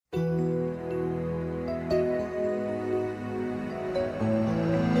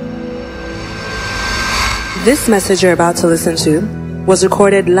This message you're about to listen to was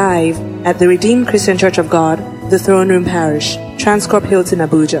recorded live at the Redeemed Christian Church of God, the Throne Room Parish, Transcorp Hilton,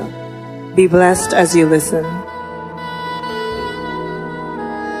 Abuja. Be blessed as you listen.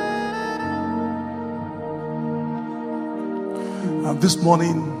 This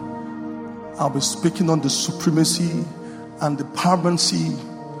morning, I'll be speaking on the supremacy and the permanency,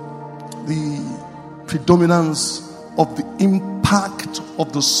 the predominance of the impact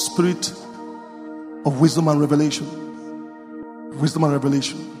of the Spirit of wisdom and revelation. Wisdom and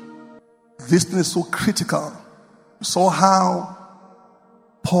revelation. This thing is so critical. We saw how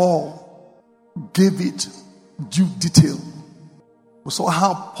Paul gave it due detail. We saw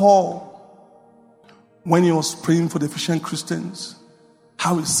how Paul, when he was praying for the Ephesian Christians,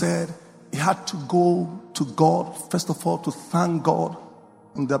 how he said he had to go to God, first of all, to thank God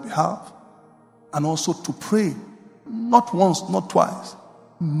on their behalf, and also to pray, not once, not twice,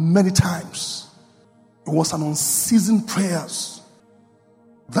 many times. It was an unceasing prayers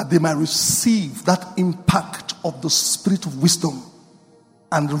that they might receive that impact of the Spirit of wisdom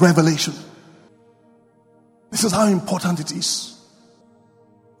and revelation. This is how important it is.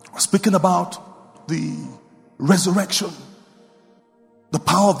 We're speaking about the resurrection, the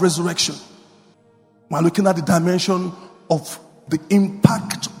power of resurrection. We're looking at the dimension of the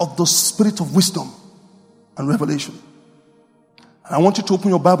impact of the Spirit of wisdom and revelation. And I want you to open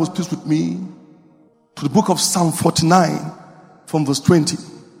your Bibles, please, with me to the book of Psalm 49 from verse 20.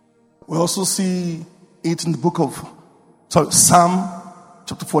 We also see it in the book of Psalm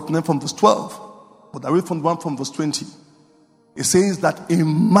chapter 49 from verse 12. But I read from the one from verse 20. It says that a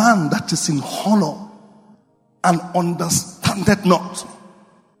man that is in honor and understandeth not.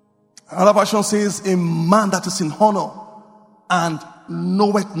 Another version says a man that is in honor and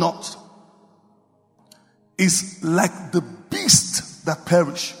knoweth not is like the beast that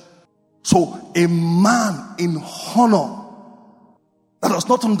perish. So a man in honor that does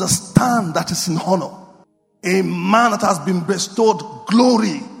not understand that is in honor, a man that has been bestowed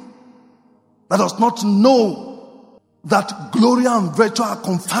glory, that does not know that glory and virtue are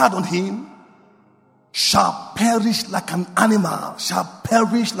conferred on him, shall perish like an animal, shall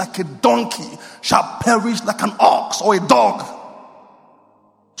perish like a donkey, shall perish like an ox or a dog.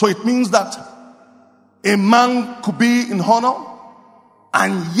 So it means that a man could be in honor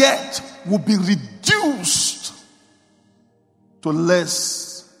and yet will be reduced to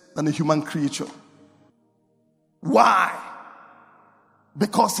less than a human creature. Why?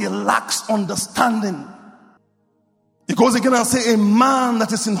 Because he lacks understanding. He goes again and says, a man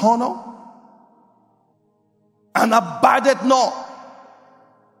that is in honor and abideth not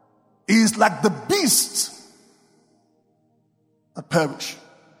is like the beast that perish.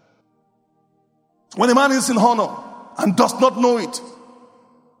 When a man is in honor and does not know it,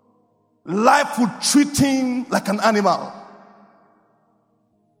 life would treat him like an animal.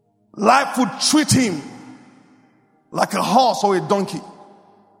 Life would treat him like a horse or a donkey.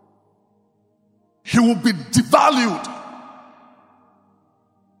 He will be devalued.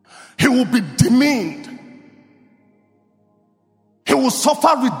 He will be demeaned. He will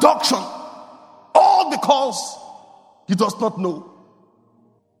suffer reduction, all because he does not know.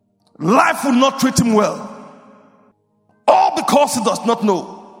 Life will not treat him well, all because he does not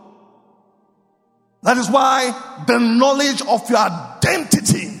know. That is why the knowledge of your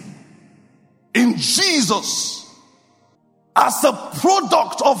identity in Jesus as a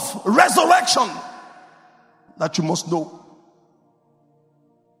product of resurrection that you must know.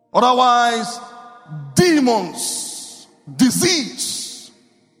 Otherwise, demons, disease,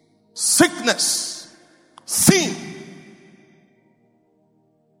 sickness, sin,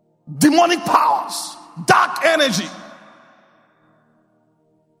 demonic powers, dark energy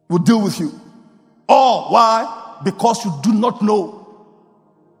will deal with you. Or why? Because you do not know.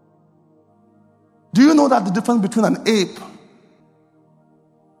 Do you know that the difference between an ape,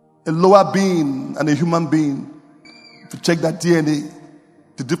 a lower being, and a human being, if you check that DNA,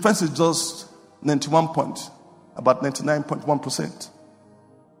 the difference is just about 99.1%.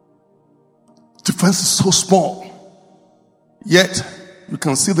 Difference is so small. Yet, you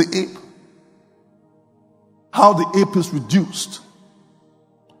can see the ape. How the ape is reduced.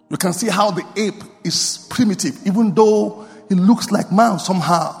 You can see how the ape is primitive, even though it looks like man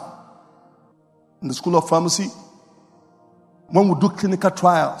somehow. In the school of pharmacy, when we do clinical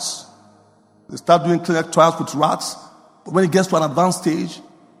trials, they start doing clinical trials with rats, but when it gets to an advanced stage,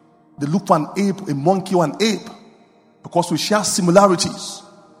 they look for an ape, a monkey or an ape, because we share similarities.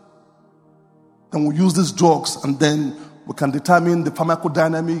 Then we use these drugs, and then we can determine the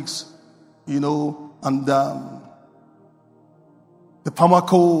pharmacodynamics, and the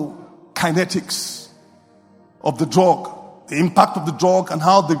pharmacokinetics of the drug, the impact of the drug, and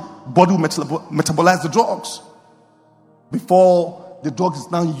how the body will metabolize the drugs before the drug is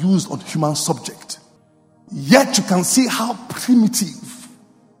now used on human subject. Yet you can see how primitive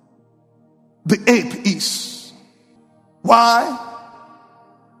the ape is. Why?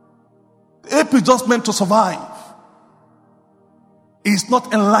 The ape is just meant to survive. It's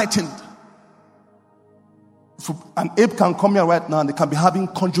not enlightened. If an ape can come here right now and they can be having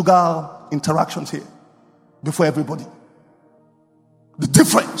conjugal interactions here before everybody. The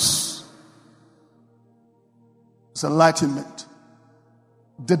difference is enlightenment.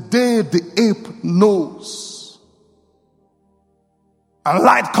 The day the ape knows and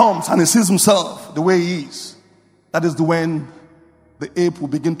light comes and he sees himself the way he is, that is when the ape will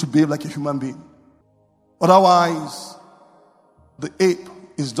begin to behave like a human being. Otherwise, the ape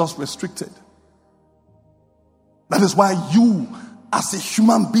is just restricted. That is why you, as a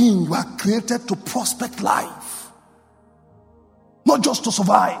human being, you are created to prospect life. Not just to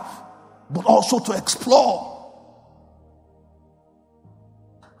survive, but also to explore.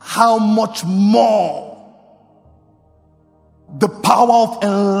 How much more the power of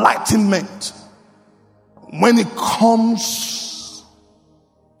enlightenment when it comes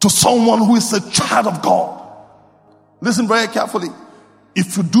to someone who is a child of God. Listen very carefully.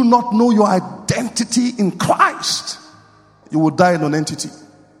 If you do not know your identity in Christ, you will die in nonentity.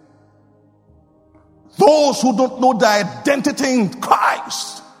 Those who don't know their identity in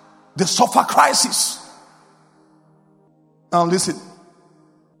Christ, they suffer crisis. Now listen.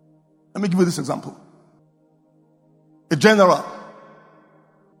 Let me give you this example. A general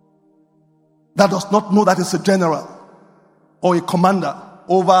that does not know that it's a general or a commander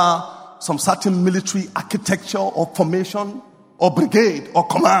over some certain military architecture or formation or brigade or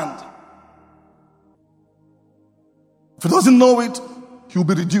command. If he doesn't know it, he will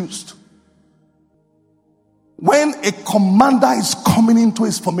be reduced. When a commander is coming into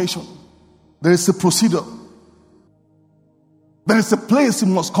his formation, there is a procedure. There is a place he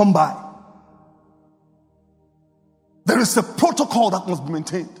must come by. There is a protocol that must be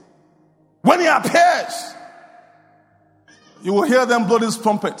maintained. When he appears, you will hear them blow this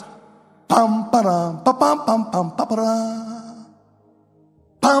trumpet. Pam param pa pam pam pam pa para.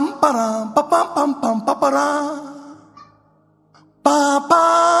 Pam param pa pam pam pam pa para. Pa pa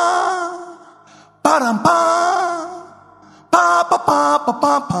param pa pa pa pa pa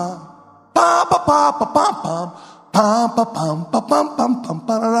pa pa pa pa pa pa pa pa pa pam pa pam pam pam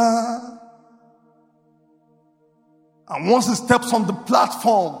para. And once he steps on the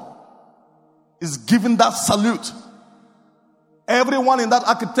platform, is given that salute. Everyone in that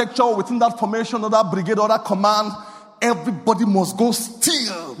architecture, within that formation, or that brigade, or that command, everybody must go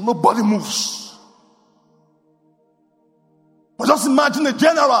still. Nobody moves. But just imagine a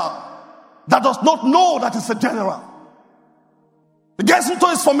general that does not know that it's a general. He gets into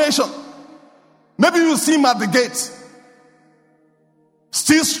his formation. Maybe you see him at the gate,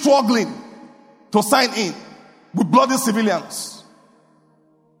 still struggling to sign in with bloody civilians.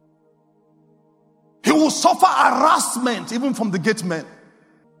 He will suffer harassment even from the gate men.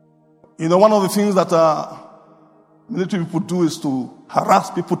 You know, one of the things that military people do is to harass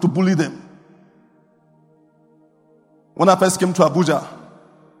people, to bully them. When I first came to Abuja,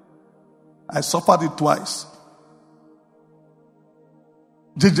 I suffered it twice.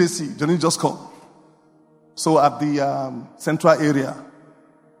 JJC, Johnny Just Call. So at the central area,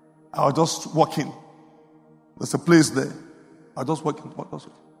 I was just walking. There's a place there. I was just walking.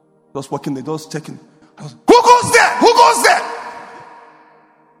 Just walking there, just checking. Who goes there? Who goes there?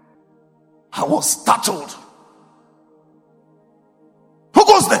 I was startled. Who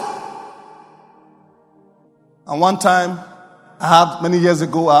goes there? And one time, many years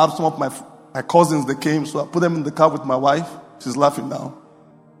ago, I had some of my cousins, they came, so I put them in the car with my wife. She's laughing now.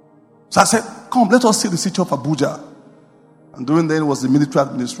 So I said, come, let us see the city of Abuja. And during then, it was the military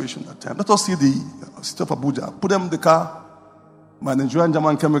administration at that time. Let us see the city of Abuja. Put them in the car. My Nigerian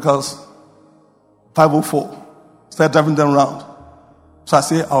German chemicals, 504. Started driving them around. So I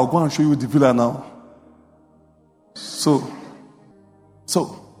say, I'll go and show you the villa now. So,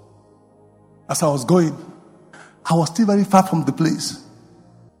 as I was going, I was still very far from the place.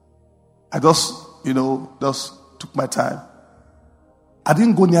 I just took my time. I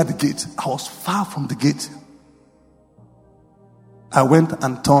didn't go near the gate. I was far from the gate. I went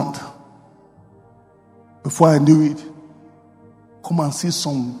and turned. Before I knew it, come and see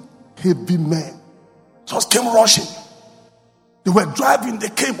some heavy men just came rushing. They were driving, they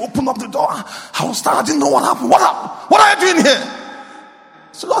came, opened up the door. I was starting, I didn't know what happened. What happened? What are you doing here?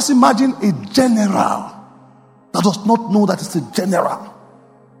 So just imagine a general that does not know that it's a general.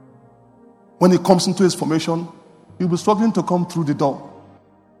 when he comes into his formation, he'll be struggling to come through the door.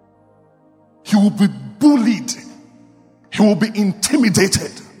 He will be bullied. He will be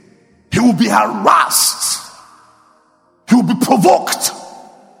intimidated. He will be harassed. He will be provoked.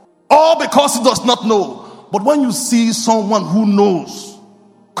 All because he does not know. But when you see someone who knows,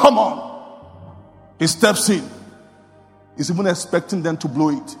 come on, he steps in. He's even expecting them to blow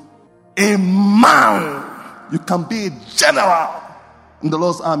it. A man, you can be a general in the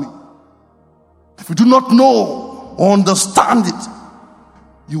Lord's army. If you do not know or understand it,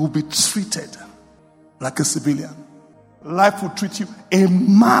 you will be treated like a civilian. Life will treat you a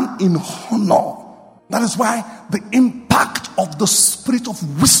man in honor. That is why the impact of the spirit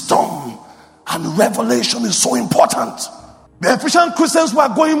of wisdom and revelation is so important. The Ephesian Christians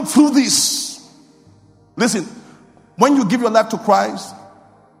were going through this. Listen, when you give your life to Christ,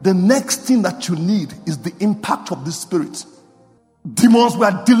 the next thing that you need is the impact of the Spirit. Demons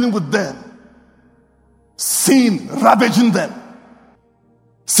were dealing with them. Sin ravaging them.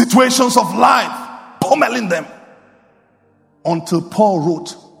 Situations of life pummeling them. Until Paul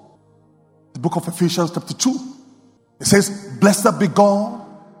wrote the book of Ephesians chapter 2. It says, "Blessed be God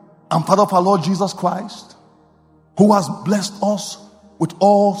and Father of our Lord Jesus Christ, who has blessed us with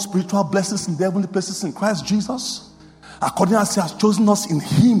all spiritual blessings in the heavenly places in Christ Jesus, according as he has chosen us in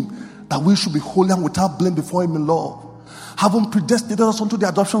him, that we should be holy and without blame before him in love, having predestinated us unto the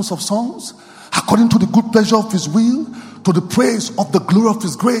adoptions of sons, according to the good pleasure of his will, to the praise of the glory of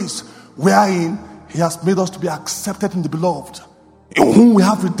his grace, wherein he has made us to be accepted in the beloved, in whom we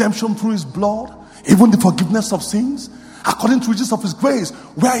have redemption through his blood, even the forgiveness of sins, according to the riches of his grace,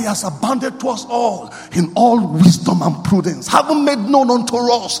 where he has abounded to us all in all wisdom and prudence, having made known unto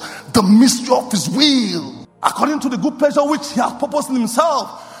us the mystery of his will, according to the good pleasure which he has purposed in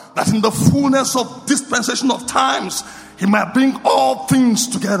himself, that in the fullness of dispensation of times he might bring all things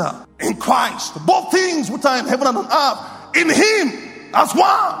together in Christ, both things which are in heaven and on earth, in him as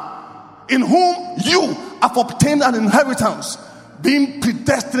one, in whom you have obtained an inheritance, being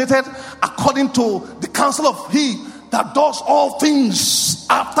predestinated according to the counsel of he that does all things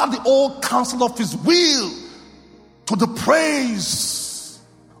after the old counsel of his will, to the praise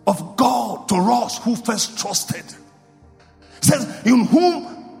of God to us who first trusted. It says, in whom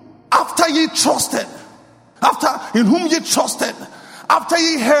after ye trusted, after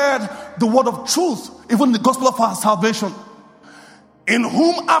ye heard the word of truth, even the gospel of our salvation, in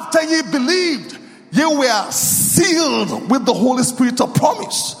whom after ye believed, ye were sealed with the Holy Spirit of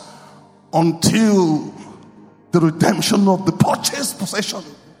promise, until the redemption of the purchased possession,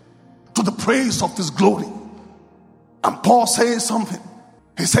 to the praise of his glory. And Paul says something.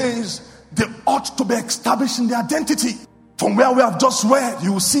 He says they ought to be established in their identity. From where we have just read,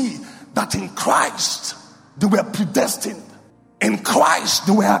 you will see that in Christ they were predestined. In Christ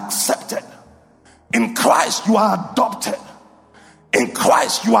they were accepted. In Christ you are adopted. In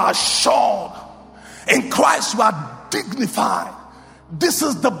Christ you are assured. In Christ you are dignified. This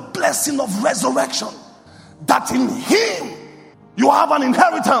is the blessing of resurrection. That in him you have an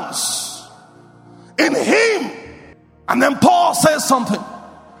inheritance. In him. And then Paul says something.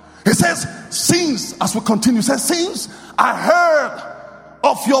 He says, since, as we continue, he says, since I heard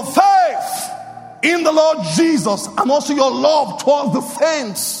of your faith in the Lord Jesus and also your love towards the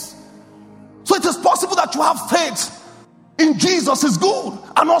saints. So it is possible that you have faith in Jesus is good,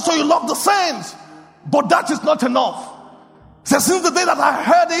 and also you love the saints, but that is not enough. He says, since the day that I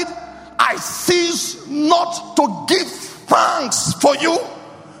heard it, I cease not to give thanks for you,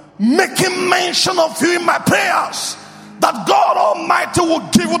 making mention of you in my prayers, that God Almighty will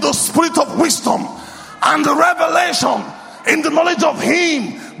give you the spirit of wisdom and the revelation in the knowledge of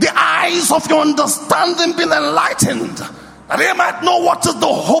him, the eyes of your understanding being enlightened, that they might know what is the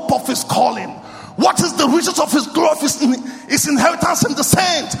hope of his calling, what is the riches of his glory, his inheritance in the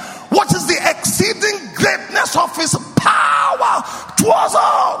saints, what is the exceeding greatness of his power towards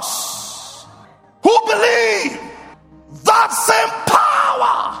us who believe. That same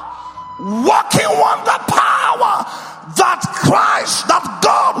power, working wonder power that Christ, that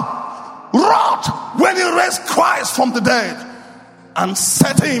God wrought when he raised Christ from the dead and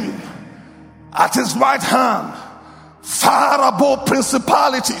set him at his right hand, far above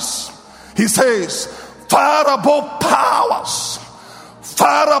principalities. He says, far above powers,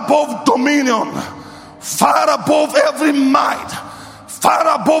 far above dominion, far above every might,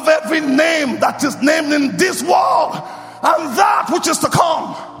 far above every name that is named in this world and that which is to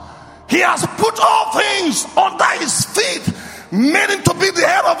come. He has put all things under his feet, made him to be the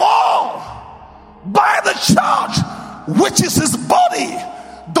head of all, by the church, which is his body,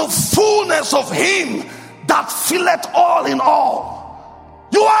 the fullness of him that filleth all in all.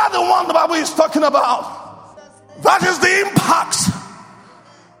 You are the one the Bible is talking about. That is the impact.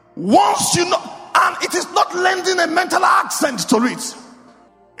 Once you know, and it is not lending a mental accent to it.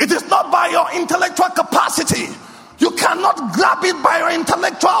 It is not by your intellectual capacity. You cannot grab it by your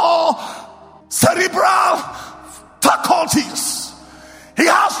intellectual or cerebral faculties. It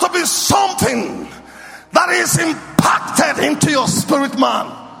has to be something that is impacted into your spirit,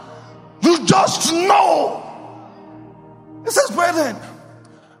 man. You just know. It says, brethren,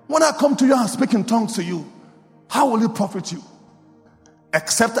 when I come to you and speak in tongues to you, how will it profit you?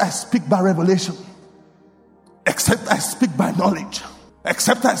 Except I speak by revelation, except I speak by knowledge,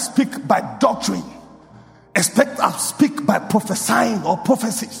 except I speak by doctrine, except I speak by prophesying or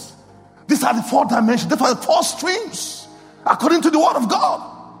prophecies. These are the four dimensions. These are the four streams according to the word of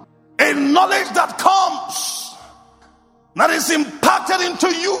God. A knowledge that comes, that is impacted into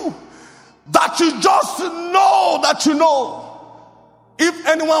you, that you just know that you know. If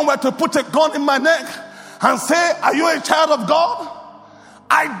anyone were to put a gun in my neck and say, are you a child of God?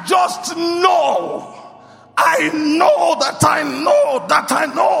 I just know. I know that I know that I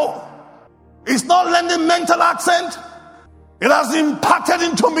know. It's not lending mental accent. It has impacted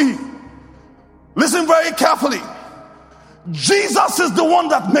into me. Listen very carefully. Jesus is the one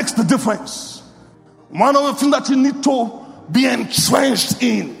that makes the difference. One of the things that you need to be entrenched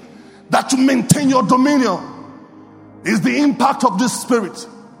in, that to maintain your dominion, is the impact of this Spirit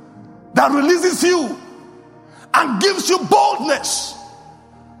that releases you and gives you boldness.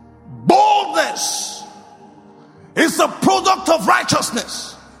 Boldness is a product of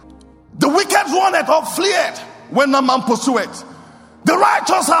righteousness. The wicked runneth or fleeth when no man pursueth. The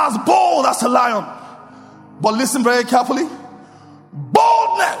righteous are as bold as a lion. But listen very carefully.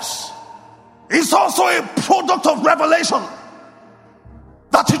 Boldness is also a product of revelation.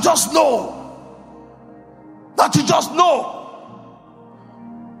 That you just know. That you just know.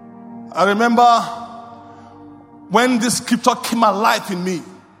 I remember when this scripture came alive in me.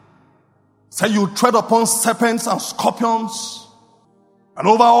 Say, you tread upon serpents and scorpions and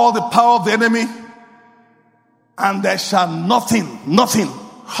over all the power of the enemy, and there shall nothing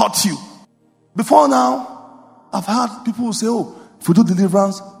hurt you. Before now, I've heard people who say, oh, if you do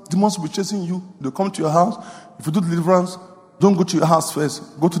deliverance, demons will be chasing you. They'll come to your house. If you do deliverance, don't go to your house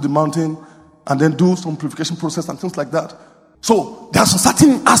first. Go to the mountain and then do some purification process and things like that. So there's a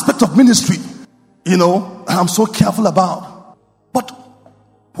certain aspect of ministry, I'm so careful about. But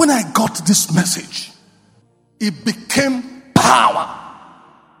when I got this message, it became power.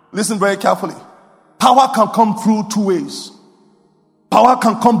 Listen very carefully. Power can come through two ways. Power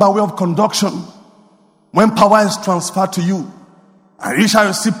can come by way of conduction. When power is transferred to you, and you shall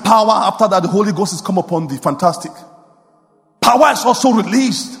receive power after that the Holy Ghost is come upon thee. Fantastic. Power is also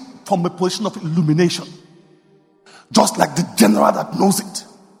released from a position of illumination. Just like the general that knows it.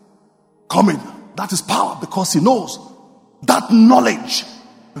 Coming. That is power because he knows. That knowledge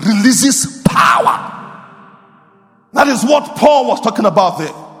releases power. That is what Paul was talking about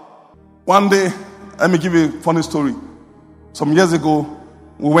there. One day, let me give you a funny story. Some years ago,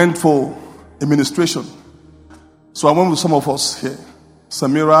 we went for a ministration. So I went with some of us here.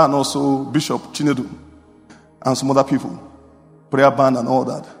 Samira and also Bishop Chinedu and some other people. Prayer band and all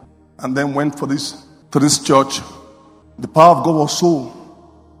that. And then went to this church. The power of God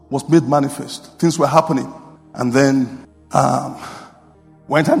was made manifest. Things were happening. And then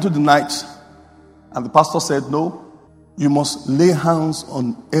went into the night. And the pastor said, no, you must lay hands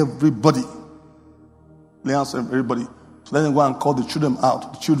on everybody. Lay hands on everybody. So let them go and call the children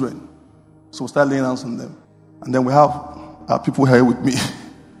out. The children. So we start laying hands on them. And then we have people here with me.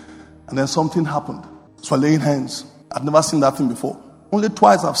 And then something happened. So laying hands. I've never seen that thing before. Only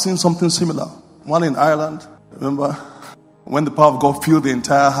twice I've seen something similar. One in Ireland. Remember? When the power of God filled the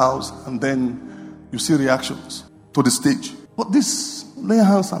entire house. And then you see reactions to the stage. But this laying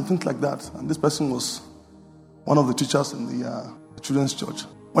hands and things like that. And this person was one of the teachers in the children's church.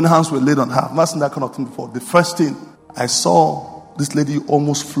 When the hands were laid on her, I've never seen that kind of thing before. The first thing, I saw this lady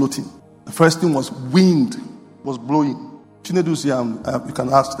almost floating. The first thing was wind was blowing. Chinedu's here, you can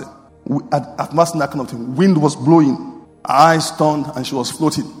ask them. I've not seen that kind of thing. Wind was blowing. Her eyes turned and she was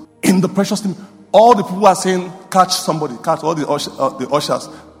floating. In the precious thing, all the people are saying, catch somebody, catch. All the ushers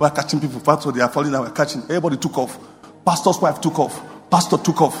were catching people. So they are falling down, were catching. Everybody took off. Pastor's wife took off. Pastor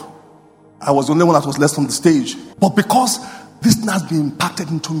took off. I was the only one that was left on the stage. But because this thing has been impacted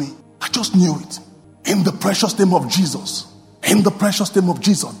into me, I just knew it. In the precious name of Jesus. In the precious name of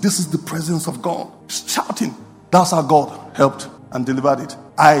Jesus. This is the presence of God. Shouting. That's how God helped and delivered it.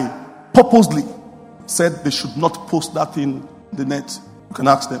 I purposely said they should not post that in the net. You can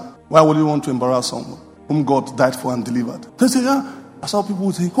ask them. Why would you want to embarrass someone whom God died for and delivered? They say, I saw people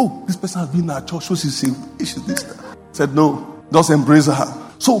who say, oh, this person has been in our church, so she's this. I said, no, just embrace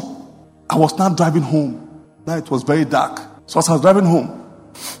her. So I was now driving home. Now it was very dark. So as I was driving home,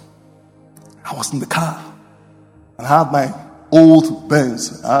 I was in the car. And I had my old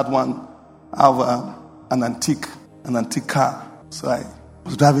Benz. I had one. I have an antique car. So I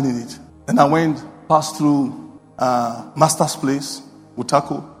was driving in it. And I passed through Master's Place,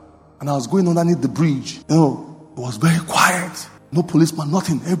 Utako. And I was going underneath the bridge. It was very quiet. No policeman,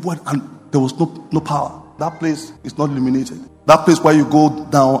 nothing. Everyone, and there was no power. That place is not illuminated. That place where you go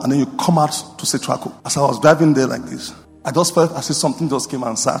down and then you come out to Setrako. As I was driving there like this, I just felt as if something just came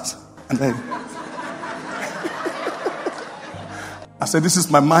and sat. And then I said, this is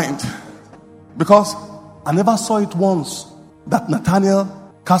my mind. Because I never saw it once that Nathaniel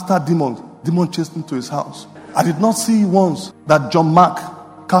cast out demon chased him to his house. I did not see once that John Mark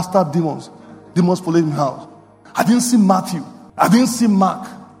cast out demons followed him house. I didn't see Matthew. I didn't see Mark.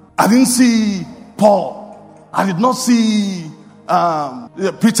 I didn't see Paul. I did not see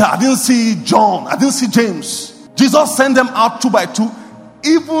Peter. I didn't see John. I didn't see James. Jesus sent them out 2 by 2.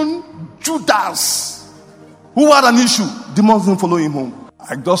 Even Judas, who had an issue, demons didn't follow him home.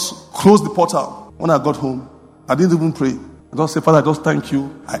 I just closed the portal. When I got home, I didn't even pray. I just said, Father, I just thank you.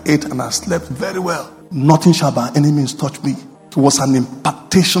 I ate and I slept very well. Nothing shall by any means touch me. It was an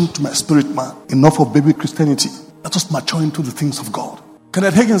impartation to my spirit man. Enough of baby Christianity. Let us mature into the things of God.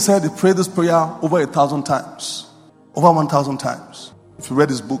 Kenneth Hagin said he prayed this prayer over 1,000 times. Over 1,000 times. If you read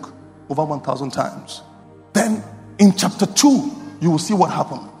his book, over 1,000 times. Then in chapter 2, you will see what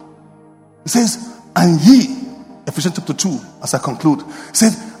happened. It says, and ye, Ephesians chapter 2, as I conclude, it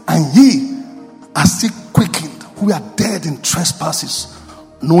says, and ye are still quickened, who are dead in trespasses,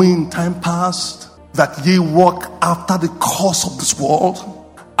 knowing in time past that ye walk after the course of this world,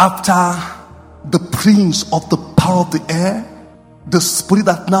 after the prince of the power of the air, the spirit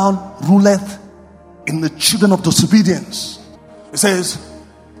that now ruleth in the children of disobedience. It says,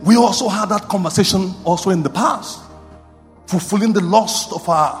 we also had that conversation also in the past, fulfilling the lust of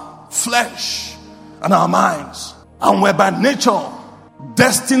our flesh and our minds, and we're by nature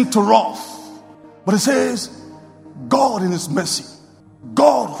destined to wrath. But it says, God in his mercy,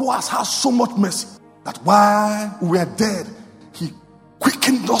 God who has had so much mercy, that while we were dead, he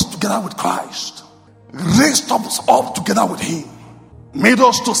quickened us together with Christ, raised us up together with him, made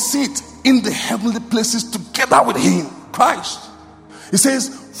us to sit in the heavenly places together with him, Christ. He says,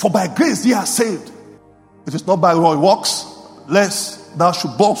 for by grace ye are saved. It is not by your works, lest thou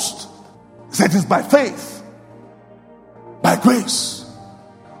should boast. He said, it is by faith, by grace,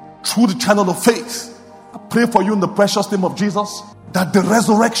 through the channel of faith. I pray for you in the precious name of Jesus, that the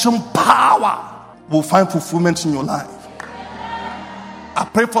resurrection power will find fulfillment in your life. I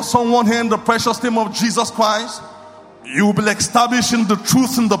pray for someone here in the precious name of Jesus Christ. You will be established in the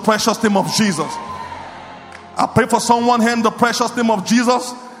truth in the precious name of Jesus. I pray for someone here in the precious name of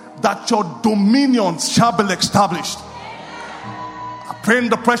Jesus, that your dominions shall be established. I pray in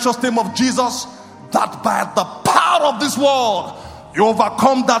the precious name of Jesus, that by the power of this world, you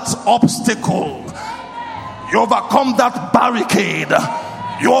overcome that obstacle. You overcome that barricade.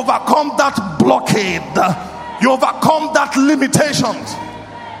 You overcome that blockade. You overcome that limitations.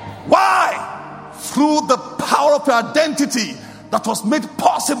 Why? Through the power of your identity that was made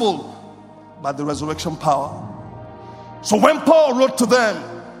possible by the resurrection power. So when Paul wrote to them,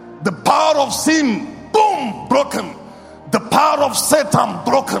 the power of sin, boom, broken. The power of Satan,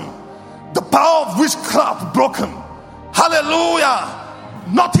 broken. The power of witchcraft, broken. Hallelujah.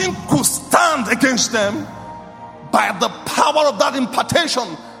 Nothing could stand against them. By the power of that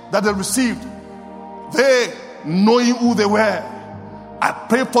impartation that they received, they knowing who they were. I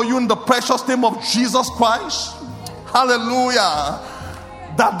pray for you in the precious name of Jesus Christ. Hallelujah.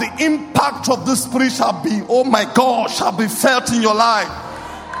 That the impact of this spirit shall be, oh my God, shall be felt in your life.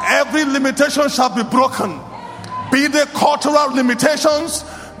 Every limitation shall be broken. Be they cultural limitations,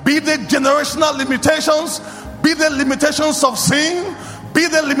 be they generational limitations, be they limitations of sin, be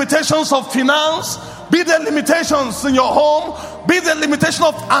they limitations of finance, be there limitations in your home, be there limitation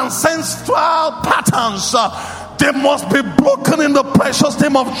of ancestral patterns, they must be broken in the precious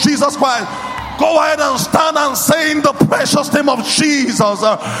name of Jesus Christ. Go ahead and stand and say in the precious name of Jesus,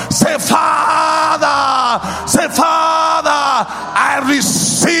 say, Father, I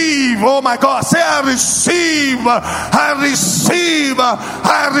receive, oh my God, say I receive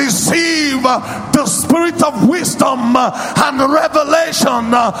the spirit of wisdom and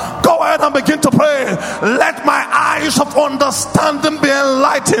revelation. Go ahead and begin to pray. Let my eyes of understanding be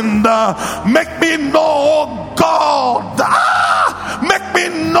enlightened. Make me know, God, make me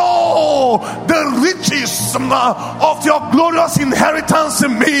know know the riches of your glorious inheritance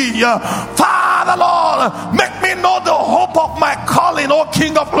in me. Father, Lord, make me know the hope of my calling, O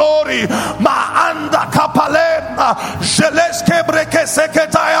King of glory.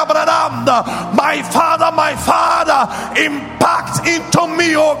 My Father, impact into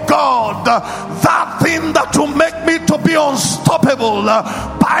me, O God, that thing that will make me to be unstoppable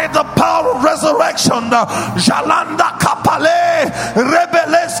by the power of resurrection. Jalanda kapale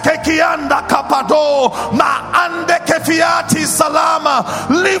rebeles kekianda kapado ma ande kefiati salama.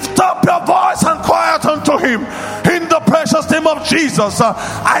 Lift up your voice and cry out unto him in the precious name of Jesus.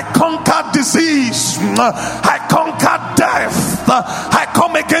 I conquer disease, I conquer death, I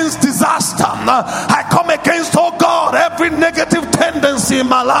come against disaster, I come against, oh God, every negative tendency in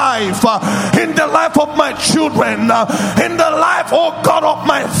my life, in the life of my children, in the life, oh God, of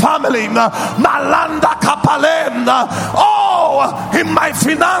my family. Malanda kapalenda. Oh, in my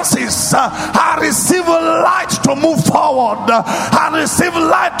finances, I receive light to move forward. I receive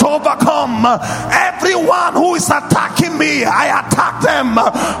light to overcome. Everyone who is attacking me, I attack them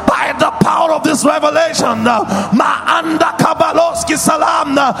by the power of this revelation. Maanda kabaloski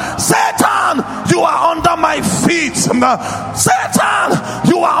salam. Satan, you are under my feet. Satan,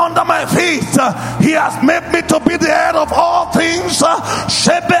 you are under my feet. He has made me to be the head of all things.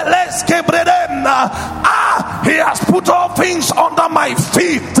 He has put all things under my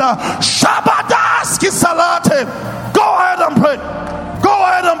feet. Shabadaski salate. Go ahead and pray. Go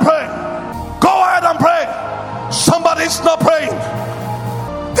ahead and pray. Go ahead and pray. Somebody's not praying.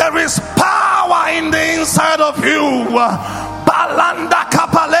 There is power in the inside of you. Balanda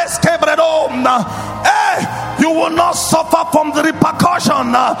kapaleske bredom. You will not suffer from the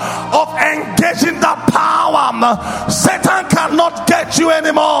repercussion of engaging that power. Satan cannot get you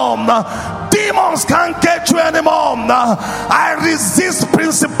anymore. Demons can't get you anymore. I resist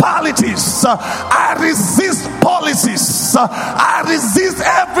principalities. I resist policies. I resist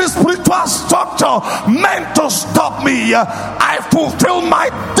every spiritual structure meant to stop me. I fulfill my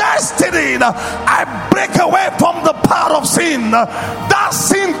destiny. I break away from the power of sin. That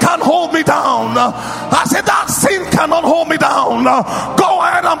sin can hold me down. I said that sin cannot hold me down. Go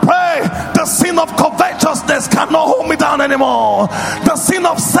ahead and pray. The sin of covetousness cannot hold me down anymore. The sin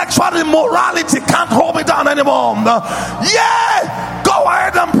of sexual immorality can't hold me down anymore. Yeah, go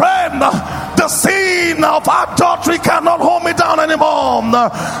ahead and pray. The sin of adultery cannot hold me down anymore.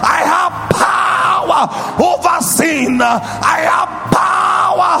 I have power over sin. I have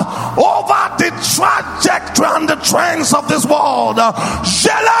power over the trajectory and the trends of this world.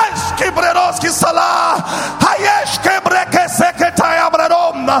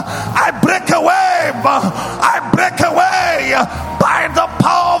 I break away. I break away by the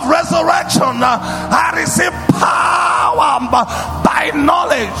power of resurrection. I receive power by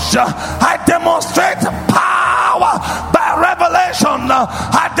knowledge. I demonstrate power by revelation.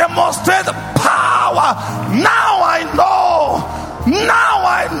 I demonstrate power. Now I know. Now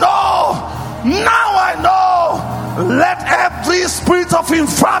I know. Now I know. Let every spirit of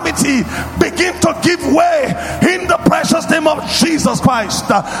infirmity begin to give way in the precious name of Jesus Christ.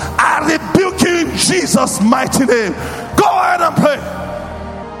 I rebuke you in Jesus' mighty name. Go ahead and pray.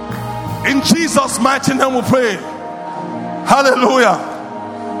 In Jesus' mighty name we pray. Hallelujah.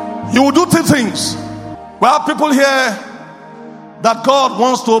 You will do two things. We have people here that God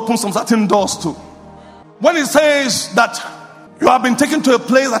wants to open some certain doors to. When he says that you have been taken to a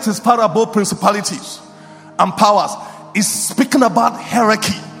place that is far above principalities and powers, is speaking about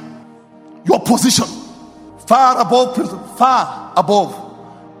hierarchy, your position, far above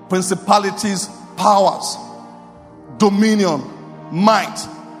principalities, powers, dominion, might,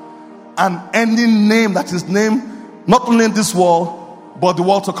 and any name that is named not only in this world but the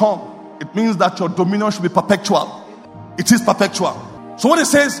world to come. It means that your dominion should be perpetual. It is perpetual. So when it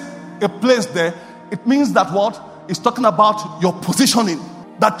says a place there, it means that what? It's talking about your positioning,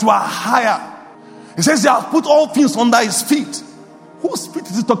 that you are higher. It says he has put all things under his feet. Whose feet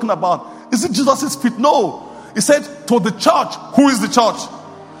is he talking about? Is it Jesus' feet? No. He said to the church. Who is the church?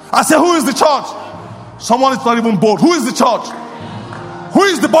 I said, who is the church? Someone is not even bold. Who is the church? Who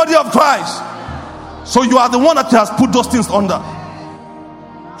is the body of Christ? So you are the one that he has put those things under.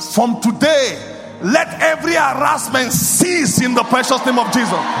 From today, let every harassment cease in the precious name of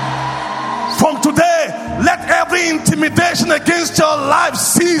Jesus. From today, let every intimidation against your life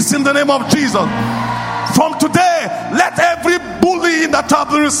cease in the name of Jesus. From today, let every bullying that you have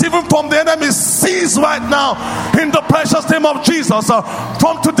been receiving from the enemy cease right now in the precious name of Jesus.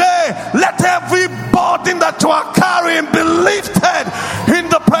 From today, let every burden that you are carrying be lifted in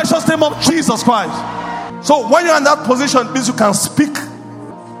the precious name of Jesus Christ. So when you're in that position, it means you can speak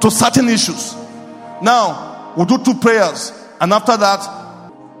to certain issues. Now, we'll do 2 prayers, and after that,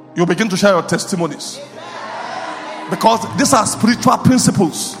 you'll begin to share your testimonies. Because these are spiritual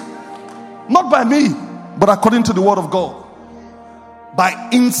principles. Not by me, but according to the word of God. By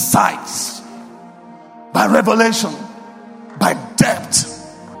insights, by revelation, by depth.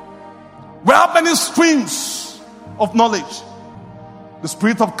 We have many streams of knowledge. The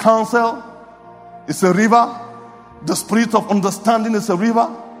spirit of counsel is a river. The spirit of understanding is a river.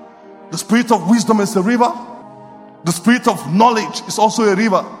 The spirit of wisdom is a river. The spirit of knowledge is also a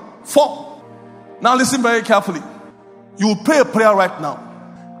river. 4. Now listen very carefully. You will pray a prayer right now.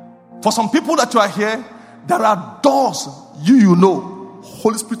 For some people that you are here, there are doors you know.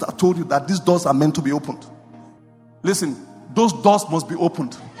 Holy Spirit has told you that these doors are meant to be opened. Listen, those doors must be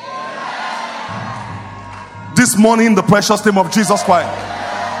opened. This morning, in the precious name of Jesus Christ.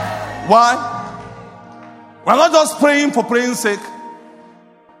 Why? We're not just praying for praying's sake.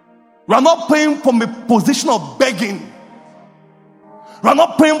 We are not praying from a position of begging. We are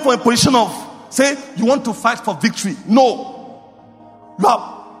not praying for a position of, say, you want to fight for victory. No. You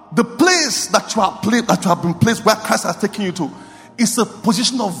have the place that you have been placed, where Christ has taken you to, is a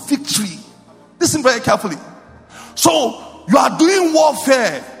position of victory. Listen very carefully. So, you are doing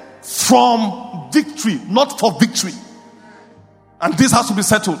warfare from victory, not for victory. And this has to be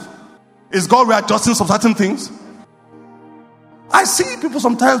settled. Is God readjusting some certain things? I see people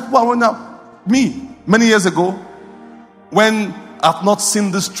sometimes who are running up. Me, many years ago, when I've not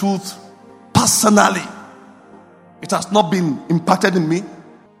seen this truth personally, it has not been impacted in me.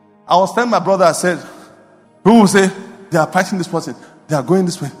 I was telling my brother, I said, people will say, they are fighting this person, they are going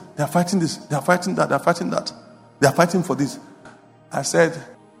this way, they are fighting this, they are fighting that, they are fighting that, they are fighting for this. I said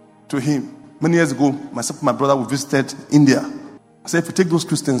to him, many years ago, myself and my brother, we visited India. I said, if you take those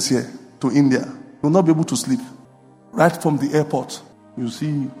Christians here to India, you will not be able to sleep. Right from the airport, you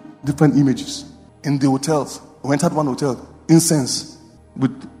see different images. In the hotels, we entered one hotel, incense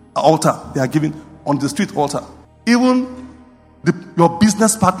with an altar, they are giving on the street altar. Even your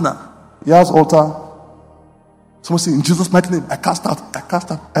business partner, he has altar. Someone say, in Jesus' mighty name, I cast out,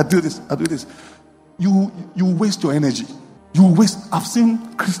 I do this. You waste your energy. You waste. I've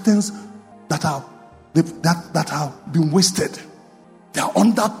seen Christians that have been wasted. They are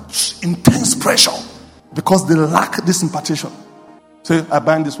under intense pressure because they lack this impartation. Say, I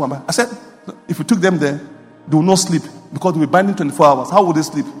bind this one. I said, if you took them there, they will not sleep because they will bind in 24 hours. How will they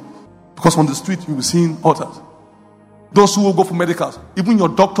sleep? Because on the street, you will be seeing altars. Those who will go for medicals, even your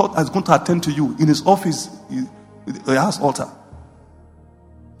doctor is going to attend to you. In his office, he has altar.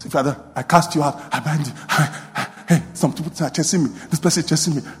 So Father, I cast you out. I bind you. Hey, some people are chasing me. This person is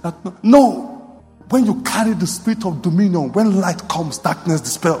chasing me. No. When you carry the spirit of dominion, when light comes, darkness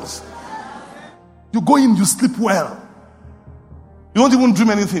dispels. You go in, you sleep well. You don't even dream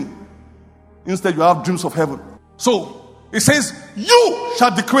anything. Instead, you have dreams of heaven. So, it says, you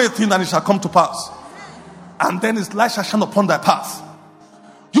shall decree a thing and it shall come to pass. And then his light shall shine upon thy path.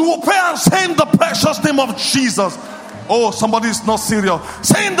 You will pray and say in the precious name of Jesus. Oh, somebody is not serious.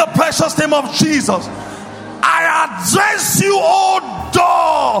 Say in the precious name of Jesus. I address you, oh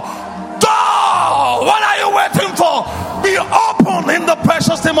door. Door! What are you waiting for? Be open in the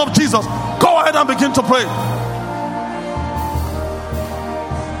precious name of Jesus. Go ahead and begin to pray.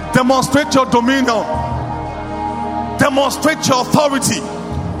 Demonstrate your dominion. Demonstrate your authority.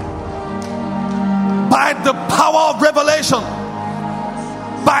 By the power of revelation,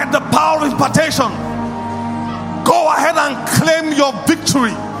 by the power of impartation, go ahead and claim your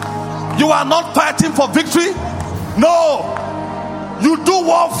victory. You are not fighting for victory. No, you do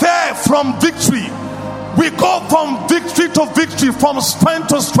warfare from victory. We go from victory to victory, from strength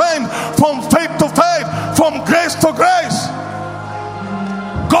to strength, from faith to faith, from grace to grace.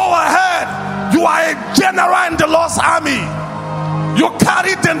 Go ahead. You are a general in the Lord's army. You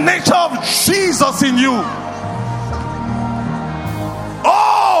carry the nature of Jesus in you.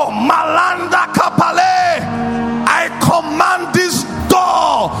 Oh, Malanda Kapale, I command this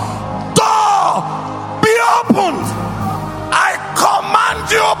door be opened. I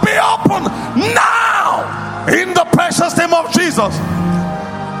command you be opened now in the precious name of Jesus.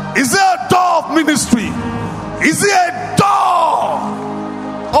 Is there a door of ministry? Is there a door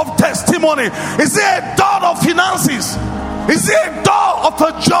of testimony? Is there a door of finances? Is there a door of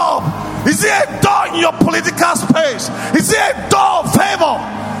a job? Is there a door in your political space? Is there a door of favor?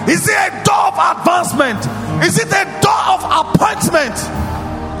 Is there a door of advancement? Is it a door of appointment?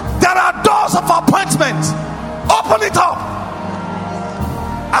 There are doors of appointment. Open it up.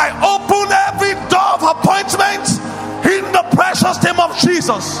 I open every door of appointment in the precious name of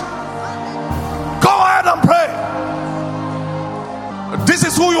Jesus. Go ahead and pray. This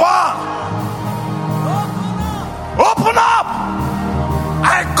is who you are. Open up.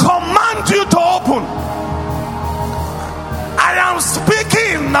 I command you to open. I am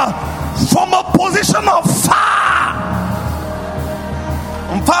speaking from a position of far.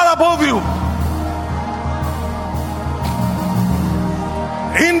 I'm far above you.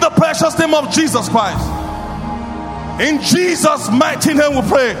 In the precious name of Jesus Christ. In Jesus' mighty name we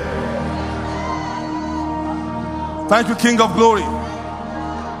pray. Thank you, King of Glory.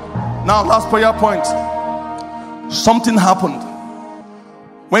 Now, last prayer point. Something happened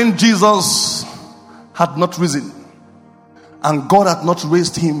when Jesus had not risen and God had not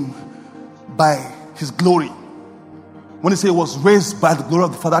raised him by his glory. When he says he was raised by the glory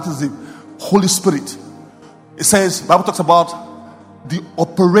of the Father, that is the Holy Spirit. It says, the Bible talks about the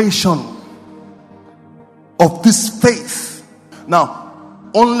operation of this faith.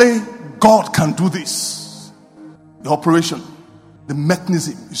 Now, only God can do this. The operation, the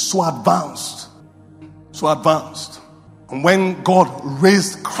mechanism is so advanced. So advanced. And when God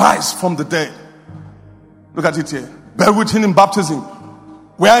raised Christ from the dead, look at it here. Bear with him in baptism,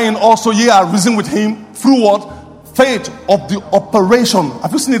 wherein also ye are risen with him through what? Faith of the operation.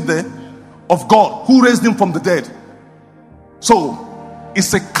 Have you seen it there? Of God who raised him from the dead. So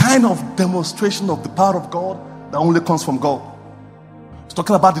it's a kind of demonstration of the power of God that only comes from God. It's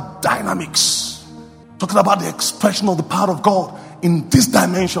talking about the dynamics, talking about the expression of the power of God in this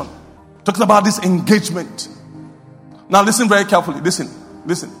dimension, talking about this engagement. Now listen very carefully. Listen.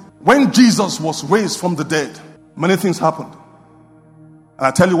 When Jesus was raised from the dead, many things happened. And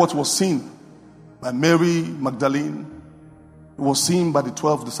I tell you what was seen by Mary Magdalene. It was seen by the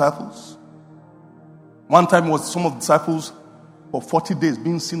 12 disciples. One time it was some of the disciples for 40 days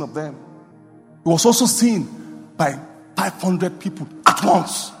being seen of them. It was also seen by 500 people at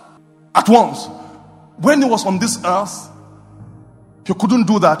once. At once. When he was on this earth, he couldn't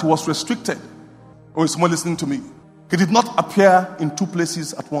do that. He was restricted. Or is someone listening to me? He did not appear in two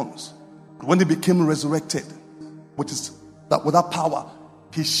places at once. When he became resurrected, with that power,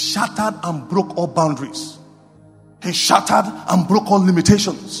 he shattered and broke all boundaries. He shattered and broke all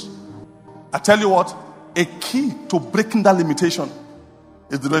limitations. I tell you what, a key to breaking that limitation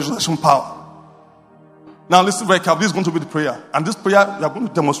is the resurrection power. Now listen very carefully. This is going to be the prayer. And this prayer, we are going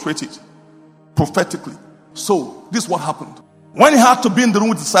to demonstrate it prophetically. So, this is what happened. When he had to be in the room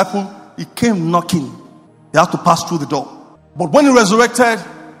with the disciple, he came knocking. He had to pass through the door. But when he resurrected,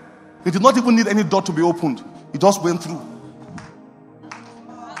 he did not even need any door to be opened. He just went through.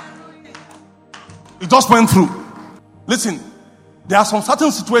 He just went through. Listen, there are some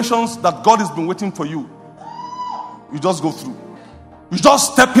certain situations that God has been waiting for you. You just go through. You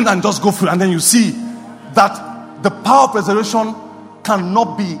just step in and just go through. And then you see that the power of resurrection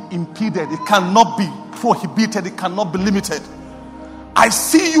cannot be impeded. It cannot be prohibited. It cannot be limited. I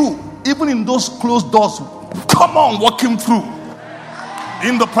see you, even in those closed doors. Come on, walking through.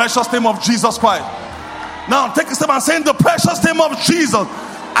 In the precious name of Jesus Christ. Now take a step and say, in the precious name of Jesus,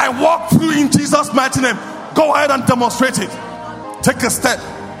 I walk through in Jesus' mighty name. Go ahead and demonstrate it. Take a step.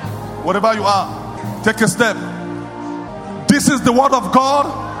 Whatever you are, take a step. This is the word of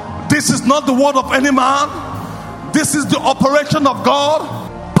God. This is not the word of any man. This is the operation of God.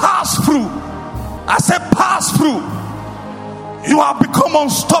 Pass through. I said pass through. You have become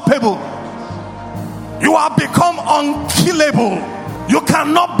unstoppable. You have become unkillable. You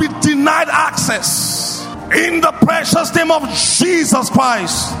cannot be denied access. In the precious name of Jesus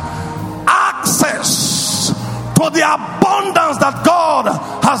Christ, access to the abundance that God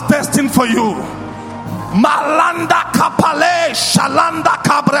has destined for you. Malanda kapale shalanda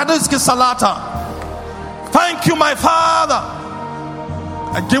kabradiski salata. Thank you, my Father.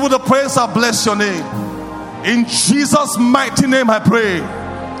 I give you the praise. I bless your name. In Jesus' mighty name I pray.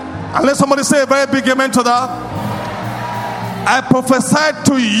 And let somebody say a very big amen to that. I prophesy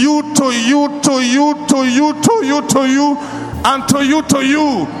to you, and to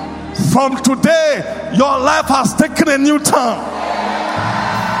you. From today, your life has taken a new turn.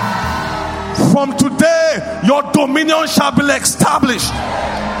 From today, your dominion shall be established.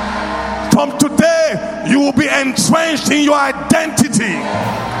 From today, you will be entrenched in your identity.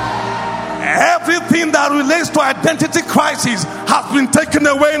 Everything that relates to identity crisis has been taken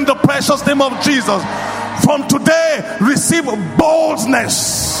away in the precious name of Jesus. From today, receive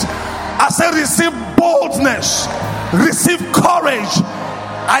boldness. I say receive boldness. Receive courage.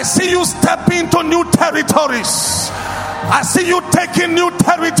 I see you step into new territories. I see you taking new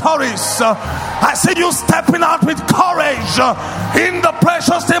territories. I see you stepping out with courage in the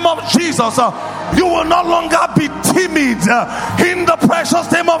precious name of Jesus. You will no longer be timid in the precious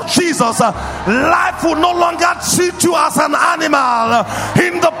name of Jesus. Life will no longer treat you as an animal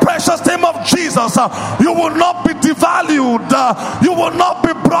in the precious name of Jesus. You will not be devalued. You will not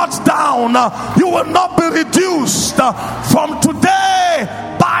be brought down. You will not be reduced. From today,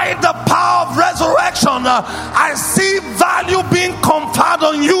 by the power of resurrection, I see value being conferred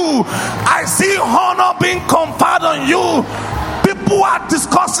on you. I see honor being conferred on you. People are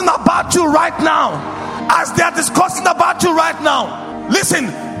discussing about you right now. As they are discussing about you right now, listen,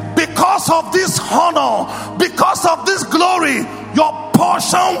 because of this honor, because of this glory, your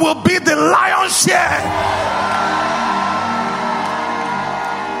portion will be the lion's share.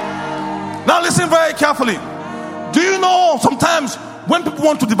 Now listen very carefully. Do you know sometimes when people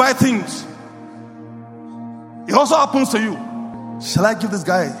want to divide things, it also happens to you. Shall I give this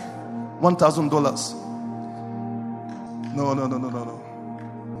guy $1,000? No.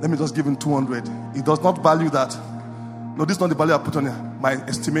 Let me just give him 200. He does not value that. No, this is not the value I put on my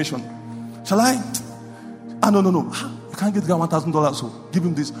estimation. Shall I? No. You can't give the guy $1,000. So give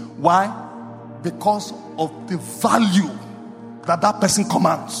him this. Why? Because of the value that person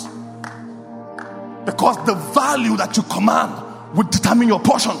commands. Because the value that you command will determine your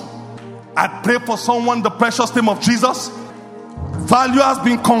portion. I pray for someone in the precious name of Jesus. Value has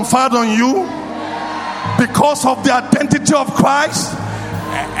been conferred on you because of the identity of Christ.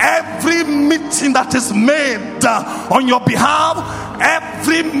 Every meeting that is made on your behalf,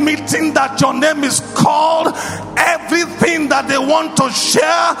 every meeting that your name is called, everything that they want to share,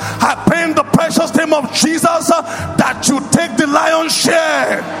 I pray in the precious name of Jesus that you take the lion's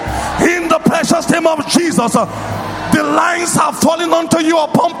share. In the precious name of Jesus, the lines are falling onto you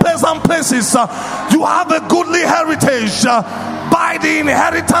upon pleasant places. You have a goodly heritage by the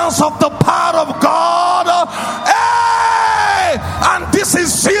inheritance of the power of God. And this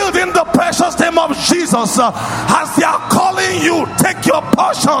is sealed in the precious name of Jesus. As they are calling you, take your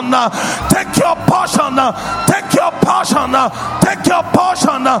portion, take your portion, take your portion, take your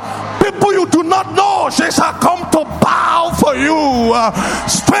portion. People you do not know, they shall come to bow for you.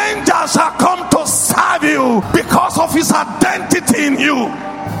 Strangers shall come to serve you because of his identity in you.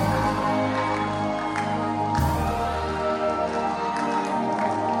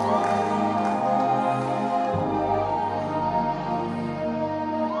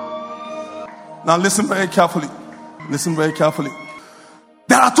 Now listen very carefully. Listen very carefully.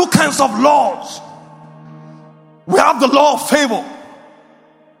 There are two kinds of laws. We have the law of favor.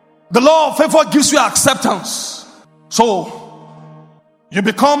 The law of favor gives you acceptance. So you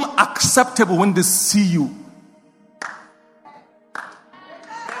become acceptable when they see you.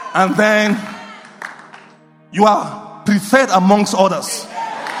 And then you are preferred amongst others.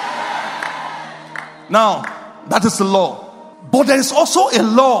 Now, that is the law. But there is also a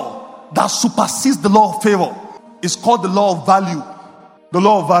law that supersedes the law of favor. It's called the law of value. The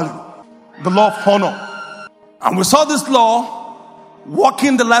law of value. The law of honor. And we saw this law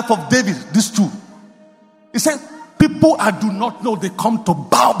working the life of David. These two. He said, people I do not know, they come to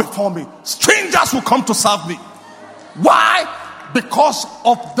bow before me. Strangers will come to serve me. Why? Because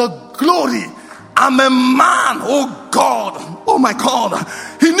of the glory. I'm a man, oh God. Oh my God.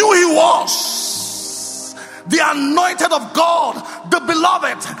 He knew he was the anointed of God, the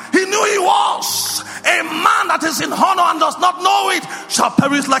beloved. He knew he was a man that is in honor and does not know it shall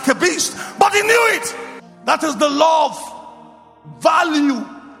perish like a beast. But he knew it. That is the law of value.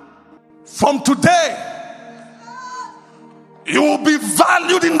 From today, you will be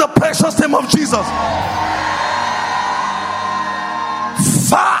valued in the precious name of Jesus.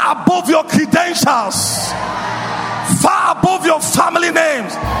 Far above your credentials, far above your family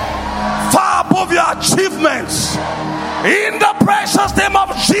names, far above your achievements. In the precious name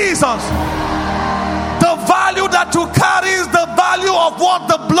of Jesus, the value that you carry is the value of what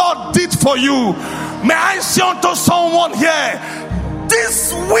the blood did for you. May I say unto someone here,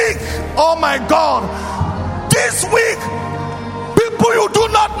 this week, oh my God, this week, people you do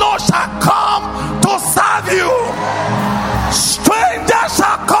not know shall come to serve you. Strangers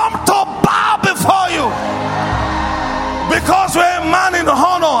shall come to bow before you. Because you're a man in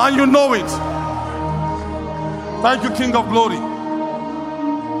honor and you know it. Thank you, King of Glory.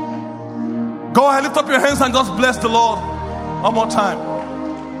 Go ahead, lift up your hands and just bless the Lord one more time.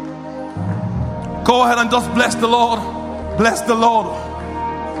 Go ahead and just bless the Lord. Bless the Lord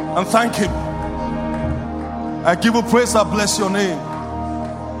and thank him. I give you praise, I bless your name.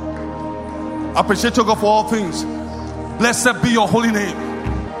 I appreciate you, God, for all things. Blessed be your holy name.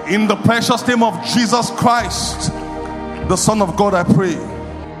 In the precious name of Jesus Christ, the Son of God, I pray.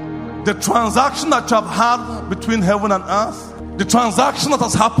 The transaction that you have had between heaven and earth, the transaction that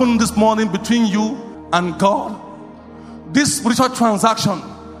has happened this morning between you and God, this spiritual transaction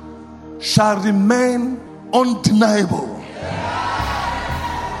shall remain undeniable.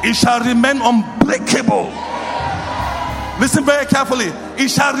 It shall remain unbreakable. Listen very carefully. It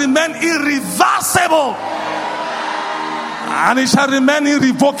shall remain irreversible. And it shall remain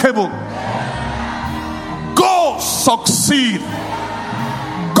irrevocable. Go succeed.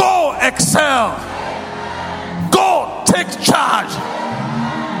 Go excel. Go take charge.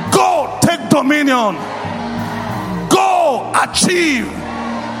 Go take dominion. Go achieve.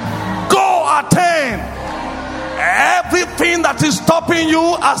 Go attain. Everything that is stopping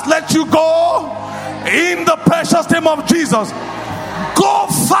you has let you go in the precious name of Jesus. Go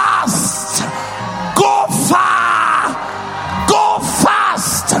fast. Go far. Go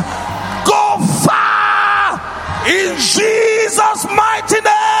fast. Go far. In Jesus' mighty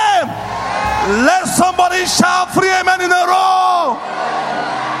name. Let somebody shout 3 amen in a row.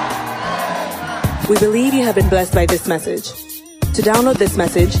 We believe you have been blessed by this message. To download this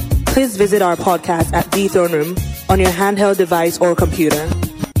message, please visit our podcast at The Throne Room on your handheld device or computer.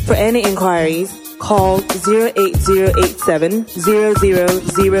 For any inquiries, call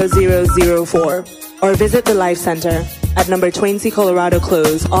 08087000004 or visit the Life Center at number 20 Colorado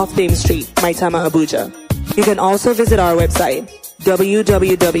Close off Dame Street, Maitama, Abuja. You can also visit our website,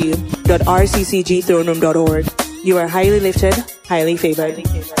 www.rccgthroneroom.org. You are highly lifted, highly favored.